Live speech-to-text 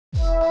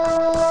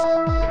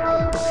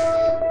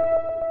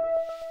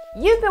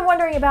You've been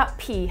wondering about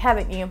pee,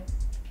 haven't you?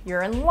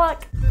 You're in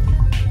luck.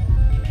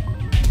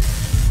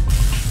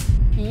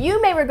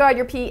 You may regard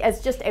your pee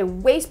as just a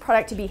waste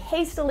product to be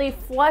hastily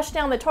flushed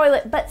down the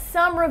toilet, but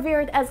some revere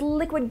it as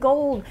liquid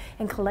gold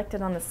and collect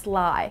it on the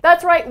sly.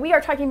 That's right, we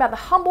are talking about the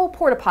humble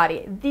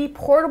porta-potty, the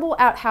portable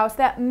outhouse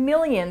that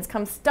millions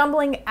come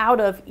stumbling out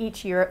of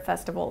each year at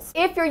festivals.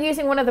 If you're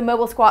using one of the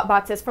mobile squat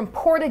boxes from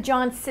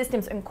Porta-John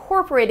Systems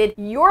Incorporated,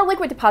 your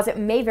liquid deposit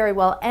may very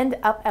well end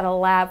up at a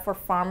lab for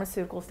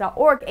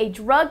pharmaceuticals.org, a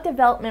drug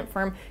development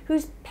firm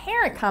whose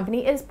parent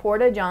company is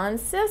Porta-John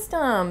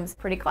Systems.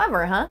 Pretty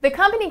clever, huh? The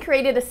company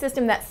created a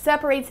system that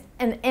separates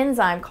an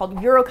enzyme called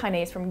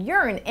urokinase from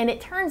urine, and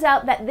it turns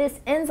out that this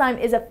enzyme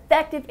is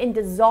effective in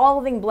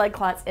dissolving blood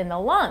clots in the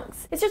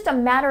lungs. It's just a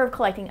matter of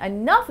collecting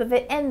enough of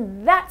it,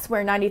 and that's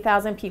where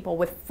 90,000 people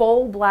with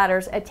full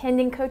bladders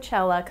attending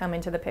Coachella come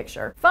into the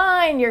picture.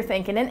 Fine, you're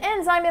thinking, an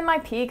enzyme in my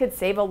pee could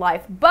save a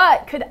life,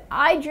 but could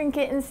I drink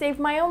it and save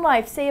my own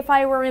life? Say if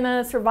I were in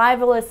a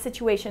survivalist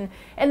situation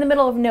in the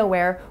middle of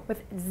nowhere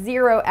with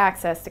zero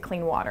access to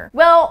clean water.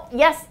 Well,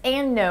 yes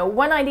and no.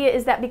 One idea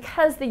is that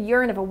because the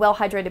urine of a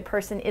well-hydrated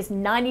person is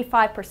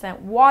 95%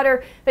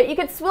 water, that you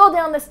could swill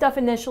down this stuff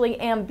initially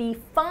and be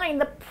fine.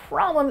 The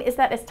problem is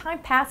that as time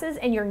passes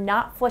and you're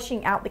not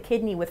flushing out the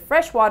kidney with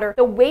fresh water,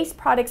 the waste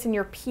products in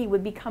your pee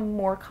would become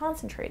more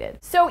concentrated.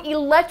 So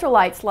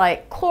electrolytes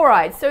like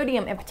chloride,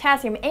 sodium, and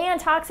potassium, and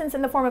toxins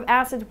in the form of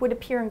acids would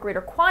appear in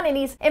greater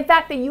quantities. In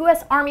fact, the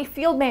U.S. Army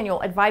Field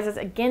Manual advises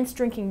against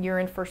drinking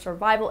urine for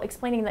survival,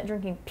 explaining that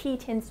drinking pee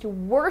tends to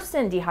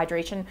worsen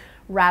dehydration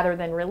rather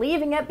than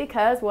relieving it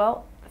because,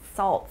 well,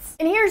 salts.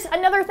 And here's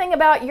another thing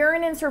about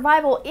urine and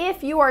survival.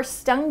 If you are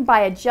stung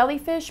by a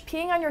jellyfish,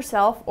 peeing on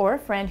yourself or a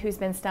friend who's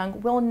been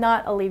stung will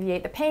not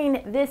alleviate the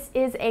pain. This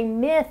is a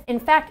myth. In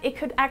fact, it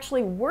could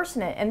actually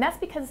worsen it, and that's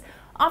because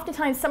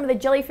oftentimes some of the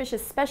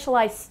jellyfish's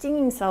specialized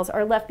stinging cells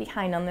are left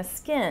behind on the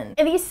skin.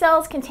 And these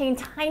cells contain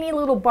tiny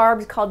little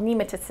barbs called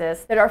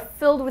nematocysts that are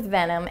filled with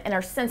venom and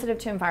are sensitive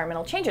to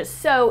environmental changes.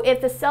 So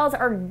if the cells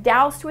are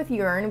doused with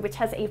urine, which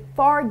has a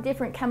far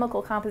different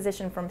chemical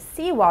composition from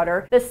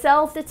seawater, the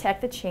cells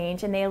detect the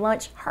change and they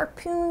launch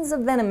harpoons of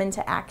venom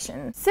into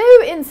action. So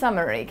in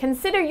summary,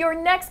 consider your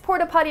next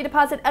porta-potty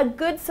deposit a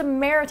good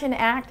Samaritan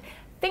act.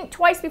 Think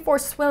twice before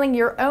swilling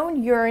your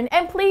own urine,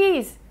 and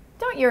please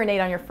don't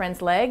urinate on your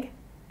friend's leg.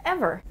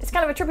 Ever. It's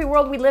kind of a trippy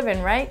world we live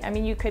in, right? I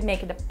mean, you could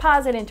make a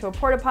deposit into a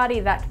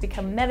porta-potty, that could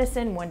become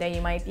medicine. One day you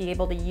might be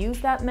able to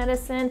use that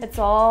medicine. It's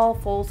all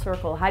full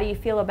circle. How do you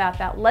feel about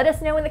that? Let us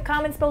know in the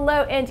comments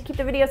below, and to keep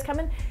the videos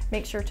coming,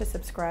 make sure to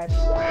subscribe.